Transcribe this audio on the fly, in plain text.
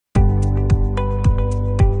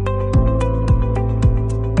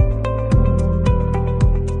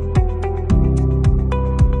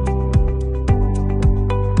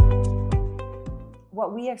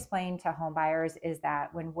explain to home buyers is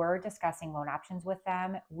that when we're discussing loan options with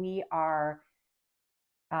them, we are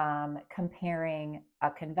comparing a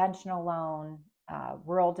conventional loan,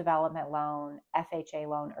 rural development loan, FHA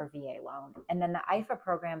loan, or VA loan. And then the IFA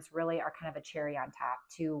programs really are kind of a cherry on top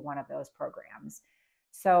to one of those programs.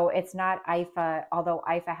 So it's not IFA, although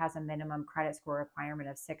IFA has a minimum credit score requirement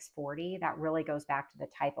of 640, that really goes back to the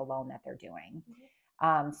type of loan that they're doing.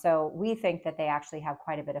 So we think that they actually have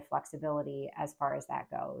quite a bit of flexibility as far as that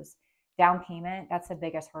goes. Down payment, that's the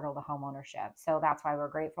biggest hurdle to home ownership. So that's why we're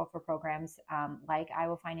grateful for programs like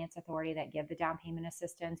Iowa Finance Authority that give the down payment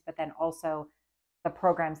assistance, but then also the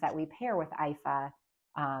programs that we pair with IFA,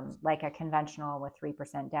 like a conventional with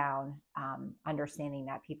 3% down, understanding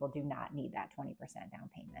that people do not need that 20% down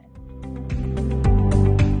payment.